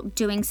was out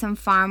doing some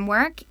farm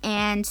work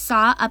and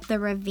saw up the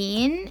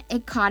ravine.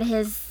 It caught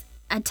his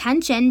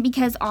attention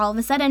because all of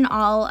a sudden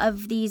all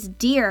of these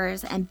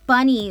deers and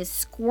bunnies,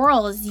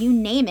 squirrels, you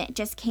name it,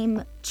 just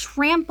came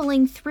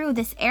trampling through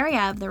this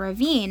area of the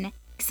ravine.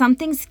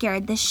 Something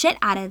scared the shit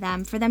out of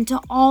them for them to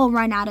all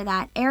run out of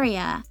that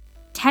area.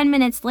 10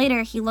 minutes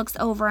later, he looks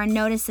over and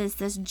notices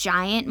this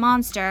giant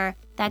monster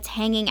that's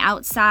hanging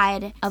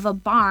outside of a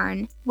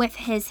barn with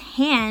his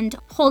hand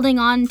holding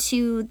on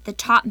to the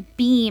top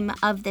beam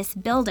of this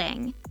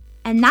building.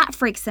 And that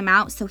freaks him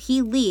out, so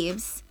he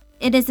leaves.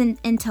 It isn't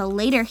until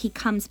later he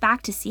comes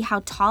back to see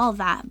how tall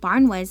that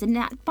barn was, and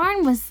that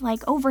barn was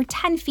like over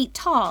 10 feet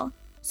tall.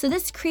 So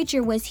this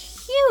creature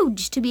was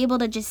huge to be able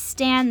to just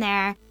stand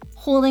there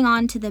holding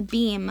on to the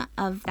beam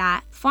of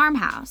that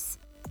farmhouse.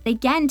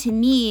 Again, to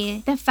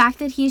me, the fact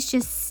that he's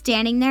just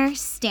standing there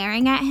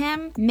staring at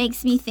him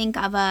makes me think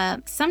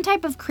of some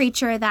type of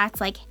creature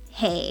that's like,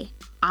 hey,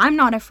 I'm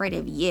not afraid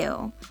of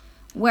you.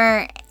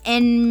 Where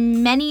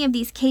in many of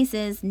these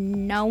cases,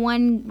 no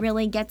one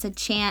really gets a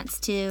chance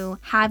to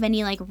have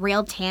any like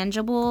real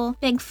tangible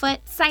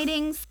Bigfoot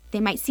sightings. They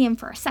might see him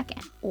for a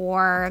second,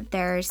 or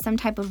there's some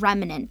type of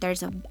remnant,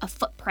 there's a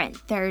footprint,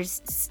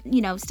 there's,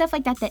 you know, stuff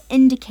like that that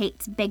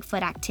indicates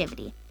Bigfoot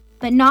activity.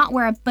 But not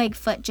where a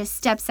Bigfoot just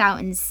steps out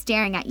and is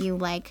staring at you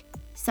like,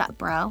 sup,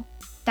 bro?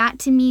 That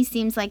to me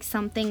seems like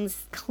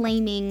something's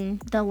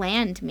claiming the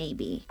land,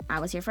 maybe. I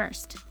was here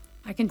first.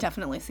 I can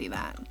definitely see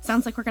that.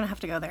 Sounds like we're going to have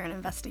to go there and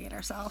investigate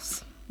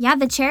ourselves. Yeah,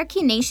 the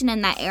Cherokee Nation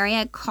in that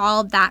area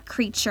called that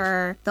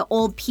creature the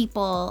old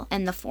people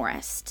in the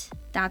forest.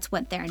 That's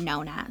what they're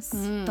known as.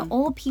 The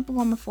old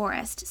people in the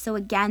forest. So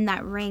again,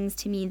 that rings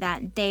to me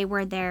that they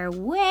were there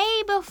way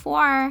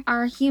before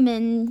our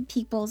human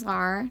peoples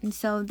are. And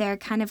so they're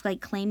kind of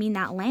like claiming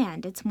that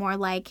land. It's more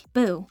like,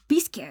 boo, be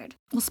scared.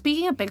 Well,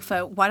 speaking of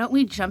Bigfoot, why don't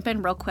we jump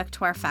in real quick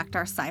to our Fact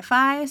or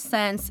Sci-Fi,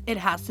 since it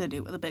has to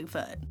do with a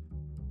Bigfoot.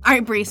 All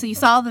right, Bree, so you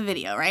saw the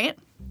video, right?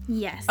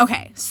 Yes.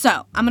 Okay,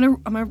 so I'm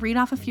gonna read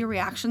off a few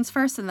reactions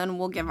first, and then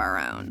we'll give our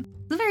own.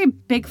 It's a very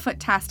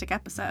Bigfoot-tastic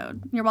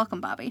episode. You're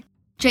welcome, Bobby.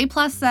 J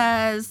Plus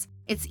says,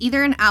 it's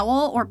either an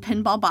owl or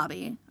Pinball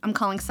Bobby. I'm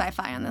calling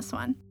sci-fi on this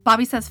one.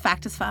 Bobby says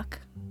fact as fuck.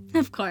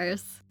 Of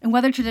course. And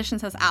Weather Tradition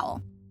says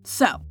owl.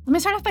 So, let me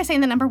start off by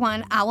saying that number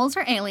one, owls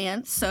are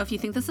aliens. So if you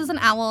think this is an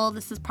owl,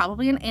 this is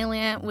probably an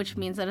alien, which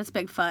means that it's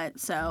Bigfoot.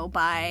 So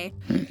by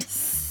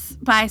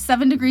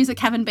 7 degrees of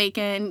Kevin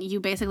Bacon,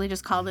 you basically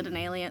just called it an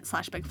alien /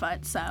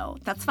 Bigfoot. So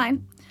that's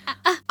fine.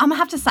 I'm gonna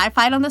have to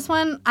sci-fi it on this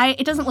one.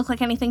 It doesn't look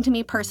like anything to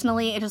me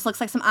personally. It just looks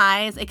like some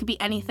eyes. It could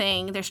be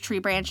anything. There's tree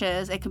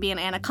branches. It could be an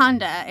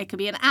anaconda. It could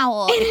be an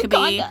owl. It could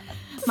be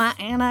my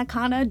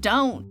anaconda.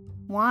 Don't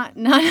want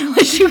none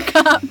unless you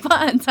got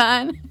buns,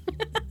 hon.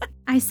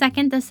 I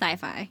second the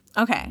sci-fi.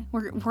 Okay,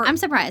 I'm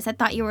surprised. I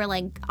thought you were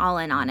like all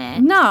in on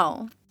it.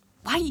 No.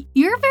 Why?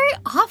 You're very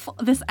off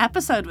this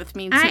episode with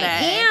me today.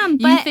 I am,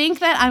 but you think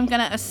that I'm going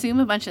to assume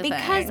a bunch of things.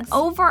 Because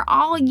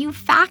overall, you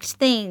fact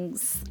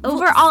things.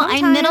 Overall,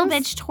 I'm middle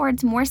bitch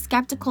towards more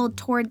skeptical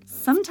towards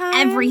sometimes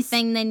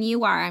everything than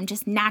you are. I'm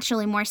just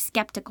naturally more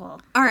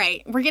skeptical. All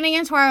right, we're getting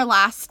into our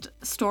last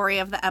story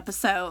of the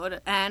episode,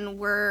 and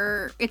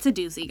it's a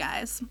doozy,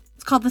 guys.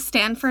 It's called the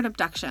Stanford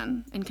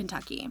Abduction in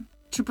Kentucky.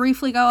 To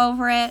briefly go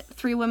over it,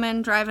 3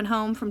 women driving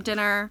home from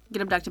dinner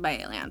get abducted by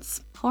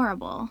aliens.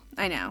 Horrible.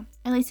 I know.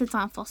 At least it's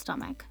on full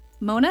stomach.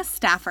 Mona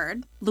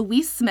Stafford,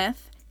 Louise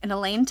Smith, and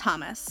Elaine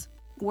Thomas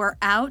were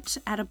out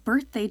at a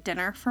birthday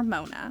dinner for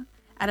Mona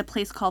at a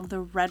place called the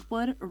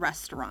Redwood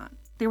Restaurant.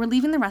 They were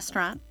leaving the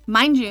restaurant.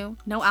 Mind you,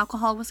 no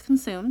alcohol was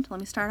consumed.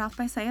 Let me start off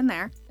by saying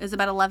there. It was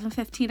about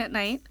 11:15 at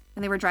night,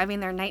 and they were driving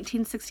their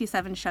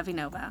 1967 Chevy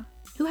Nova.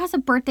 Who has a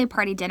birthday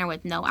party dinner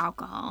with no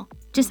alcohol?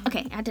 Just,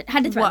 okay, I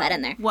had to throw that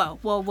in there. Whoa.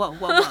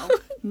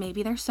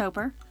 Maybe they're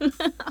sober. I'm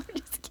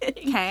just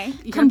kidding. Okay.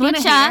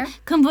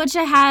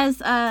 Kombucha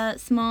has a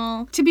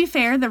small... To be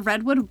fair, the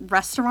Redwood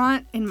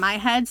Restaurant, in my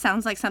head,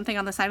 sounds like something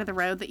on the side of the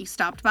road that you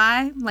stopped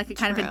by. Like a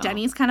kind of a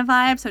Denny's kind of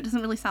vibe. So it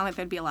doesn't really sound like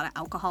there'd be a lot of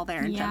alcohol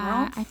there in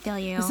general. Yeah, I feel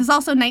you. This is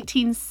also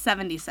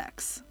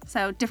 1976.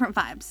 So different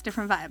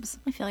vibes.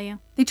 I feel you.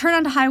 They turn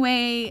onto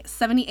Highway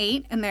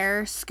 78 and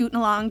they're scooting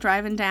along,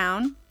 driving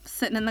down,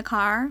 sitting in the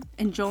car,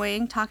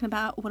 enjoying, talking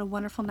about what a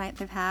wonderful night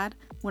they've had,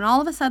 when all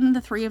of a sudden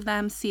the 3 of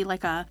them see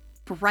like a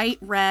bright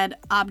red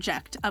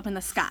object up in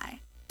the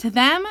sky. To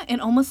them, it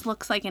almost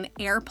looks like an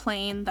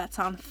airplane that's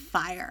on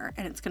fire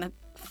and it's gonna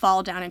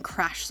fall down and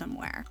crash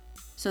somewhere.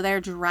 So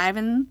they're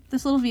driving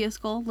this little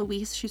vehicle.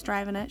 Louise, she's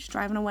driving it. She's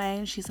driving away.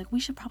 And she's like,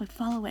 we should probably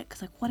follow it.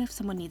 Because, like, what if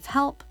someone needs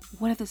help?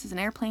 What if this is an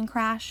airplane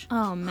crash?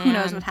 Oh, man. Who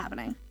knows what's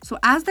happening? So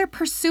as they're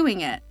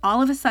pursuing it,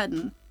 all of a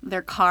sudden,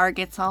 their car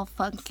gets all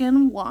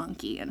fucking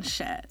wonky and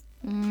shit.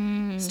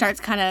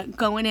 Starts kind of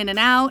going in and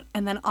out.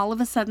 And then all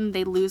of a sudden,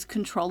 they lose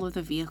control of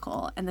the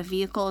vehicle. And the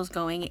vehicle is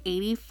going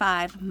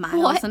 85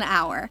 miles an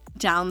hour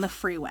down the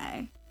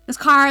freeway. This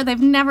car, they've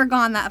never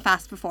gone that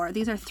fast before.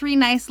 These are 3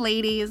 nice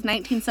ladies,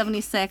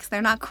 1976.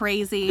 They're not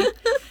crazy.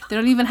 They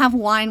don't even have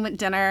wine with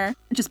dinner.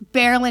 Just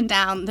barreling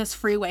down this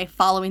freeway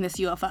following this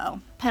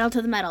UFO. Pedal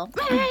to the metal.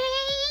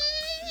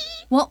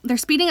 Well, they're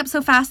speeding up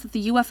so fast that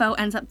the UFO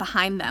ends up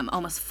behind them,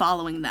 almost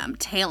following them,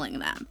 tailing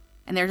them.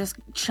 And they're just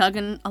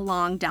chugging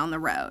along down the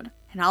road.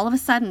 And all of a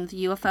sudden,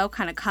 the UFO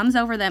kind of comes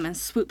over them and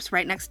swoops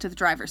right next to the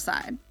driver's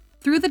side.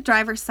 Through the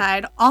driver's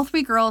side, all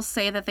 3 girls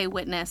say that they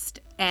witnessed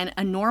an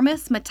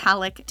enormous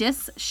metallic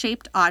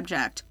disc-shaped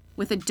object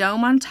with a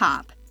dome on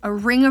top, a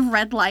ring of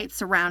red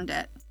lights around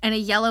it, and a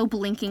yellow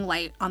blinking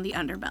light on the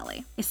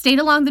underbelly. It stayed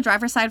along the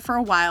driver's side for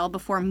a while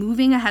before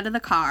moving ahead of the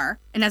car,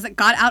 and as it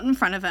got out in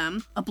front of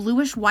him, a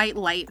bluish-white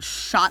light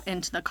shot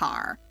into the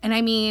car. And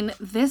I mean,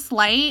 this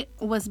light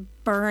was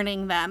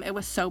burning them. It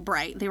was so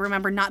bright. They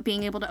remember not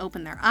being able to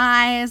open their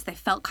eyes. They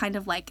felt kind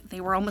of like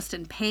they were almost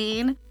in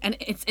pain. And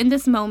it's in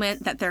this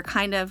moment that they're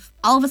kind of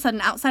all of a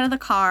sudden outside of the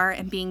car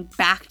and being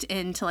backed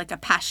into like a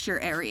pasture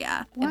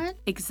area. What?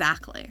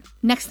 Exactly.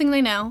 Next thing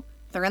they know,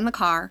 they're in the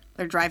car,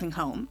 they're driving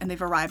home, and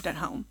they've arrived at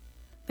home.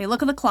 They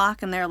look at the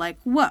clock and they're like,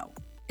 whoa,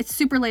 it's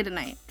super late at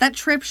night. That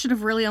trip should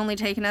have really only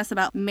taken us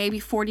about maybe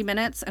 40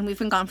 minutes, and we've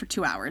been gone for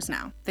 2 hours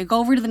now. They go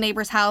over to the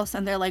neighbor's house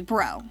and they're like,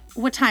 bro,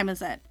 what time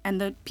is it?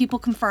 And the people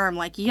confirm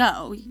like,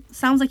 yo,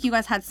 sounds like you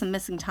guys had some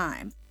missing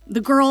time.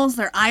 The girls,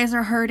 their eyes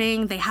are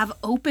hurting. They have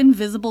open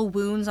visible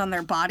wounds on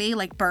their body,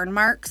 like burn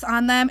marks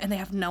on them, and they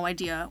have no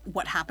idea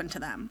what happened to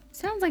them.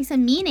 Sounds like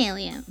some mean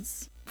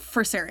aliens.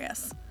 For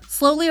serious.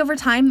 Slowly over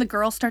time, the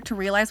girls start to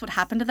realize what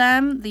happened to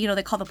them. You know,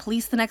 they call the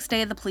police the next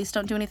day. The police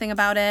don't do anything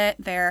about it.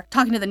 They're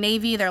talking to the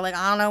Navy. They're like,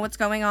 I don't know what's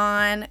going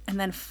on. And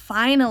then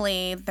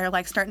finally, they're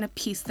like starting to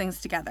piece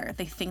things together.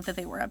 They think that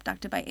they were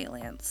abducted by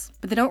aliens,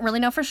 but they don't really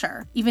know for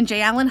sure. Even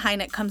J. Allen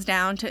Hynek comes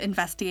down to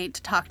investigate,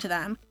 to talk to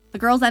them. The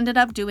girls ended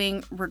up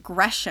doing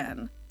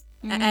regression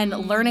and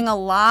learning a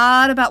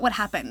lot about what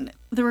happened.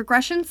 The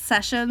regression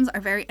sessions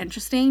are very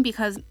interesting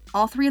because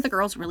all three of the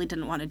girls really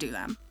didn't want to do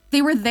them.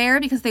 They were there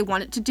because they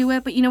wanted to do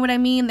it, but you know what I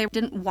mean? They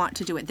didn't want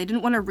to do it. They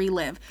didn't want to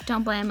relive.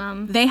 Don't blame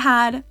them. They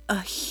had a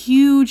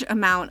huge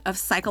amount of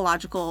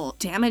psychological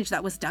damage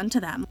that was done to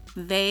them.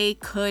 They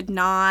could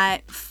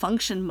not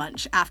function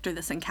much after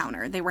this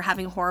encounter. They were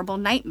having horrible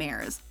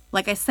nightmares.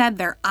 Like I said,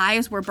 their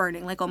eyes were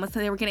burning, like almost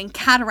they were getting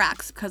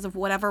cataracts because of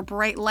whatever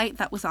bright light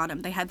that was on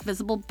them. They had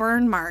visible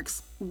burn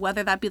marks,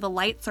 whether that be the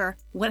lights or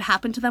what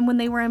happened to them when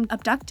they were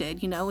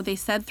abducted. You know, they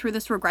said through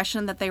this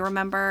regression that they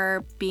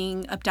remember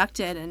being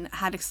abducted and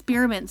had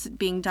experiments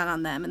being done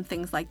on them and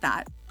things like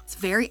that. It's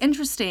very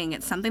interesting.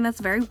 It's something that's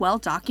very well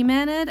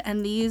documented,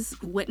 and these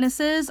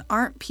witnesses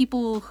aren't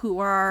people who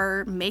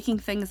are making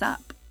things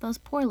up. Those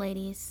poor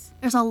ladies.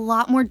 There's a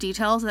lot more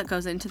details that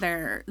goes into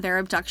their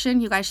abduction.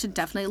 You guys should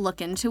definitely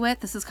look into it.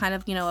 This is kind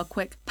of, you know, a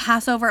quick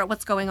pass over at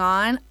what's going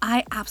on.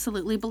 I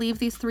absolutely believe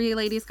these three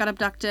ladies got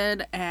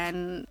abducted,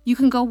 and you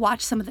can go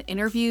watch some of the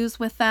interviews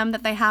with them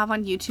that they have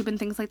on YouTube and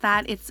things like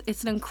that.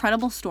 It's an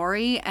incredible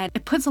story, and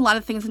it puts a lot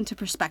of things into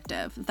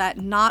perspective, that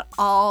not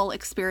all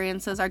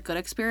experiences are good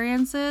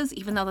experiences,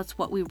 even though that's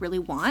what we really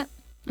want.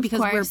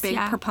 Because we're big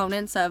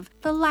proponents of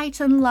the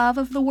light and love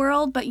of the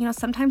world, but, you know,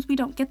 sometimes we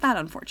don't get that,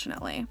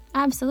 unfortunately.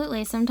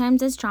 Absolutely.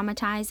 Sometimes it's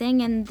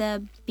traumatizing, and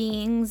the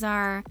beings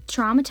are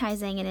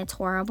traumatizing, and it's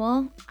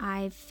horrible.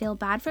 I feel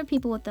bad for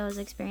people with those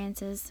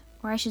experiences.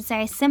 Or I should say,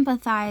 I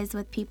sympathize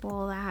with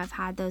people that have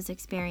had those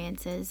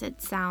experiences.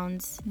 It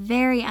sounds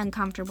very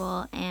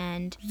uncomfortable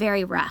and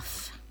very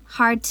rough.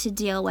 Hard to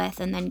deal with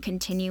and then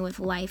continue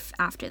with life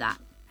after that.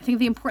 I think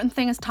the important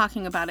thing is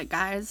talking about it,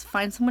 guys.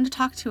 Find someone to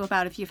talk to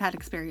about if you've had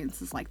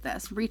experiences like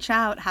this. Reach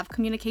out, have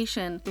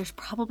communication. There's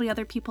probably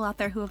other people out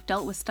there who have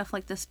dealt with stuff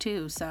like this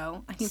too,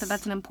 so I think that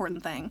that's an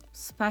important thing.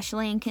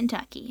 Especially in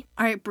Kentucky.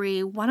 All right,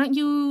 Bree, why don't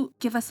you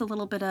give us a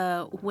little bit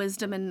of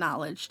wisdom and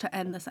knowledge to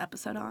end this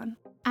episode on?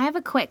 I have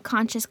a quick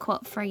conscious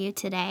quote for you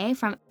today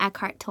from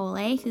Eckhart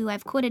Tolle, who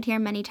I've quoted here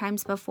many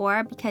times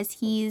before because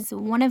he's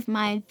one of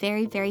my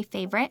very, very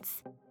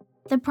favorites.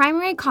 The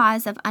primary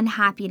cause of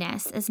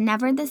unhappiness is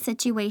never the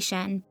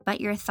situation,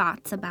 but your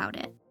thoughts about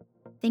it.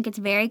 I think it's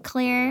very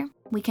clear.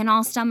 We can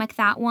all stomach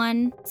that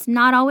one. It's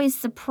not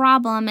always the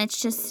problem.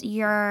 It's just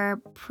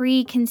your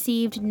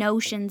preconceived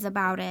notions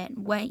about it.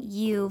 What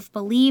you've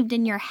believed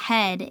in your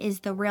head is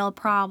the real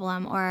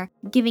problem, or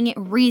giving it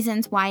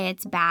reasons why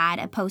it's bad,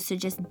 opposed to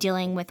just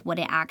dealing with what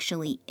it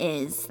actually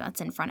is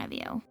that's in front of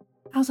you.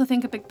 I also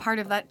think a big part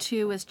of that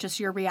too is just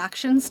your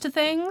reactions to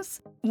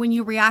things. When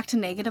you react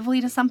negatively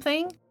to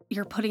something,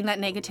 you're putting that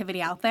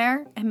negativity out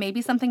there, and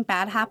maybe something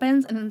bad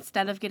happens, and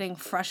instead of getting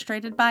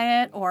frustrated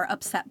by it or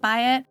upset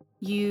by it,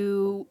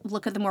 you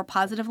look at the more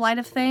positive light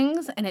of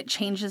things, and it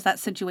changes that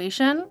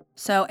situation.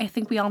 So I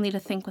think we all need to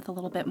think with a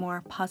little bit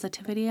more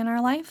positivity in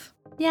our life.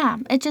 Yeah,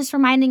 it's just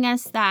reminding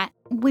us that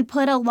we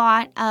put a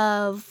lot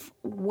of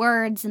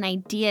words and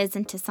ideas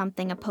into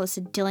something opposed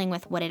to dealing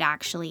with what it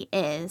actually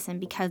is. And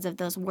because of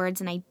those words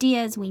and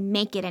ideas, we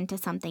make it into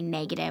something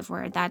negative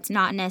where that's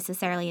not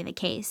necessarily the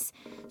case.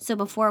 So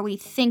before we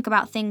think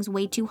about things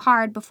way too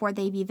hard before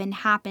they've even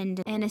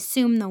happened and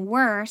assume the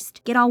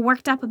worst, get all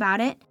worked up about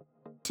it,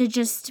 to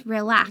just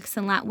relax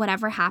and let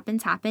whatever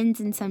happens.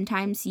 And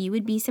sometimes you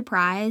would be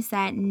surprised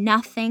that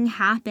nothing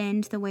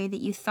happened the way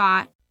that you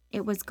thought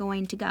it was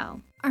going to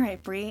go. All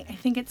right, Bree, I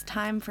think it's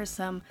time for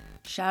some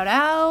shout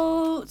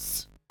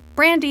outs.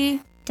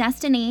 Brandy,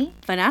 Destiny,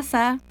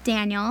 Vanessa,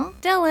 Daniel,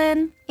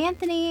 Dylan,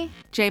 Anthony,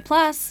 J+,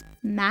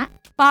 Matt,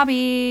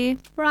 Bobby,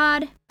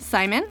 Rod,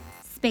 Simon,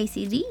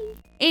 Spacey D,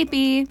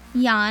 AP,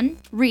 Jan,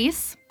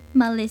 Reese,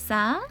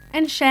 Melissa,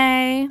 and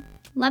Shay.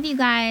 Love you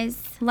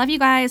guys. Love you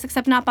guys,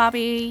 except not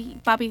Bobby.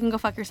 Bobby, you can go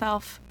fuck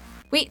yourself.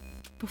 Wait,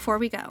 before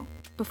we go,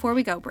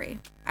 Bree,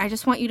 I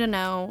just want you to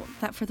know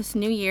that for this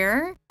new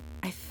year,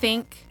 I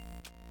think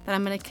that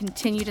I'm going to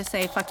continue to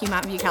say fuck you,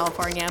 Mountain View,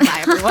 California.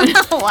 Bye, everyone.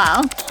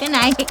 Wow. Good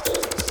night.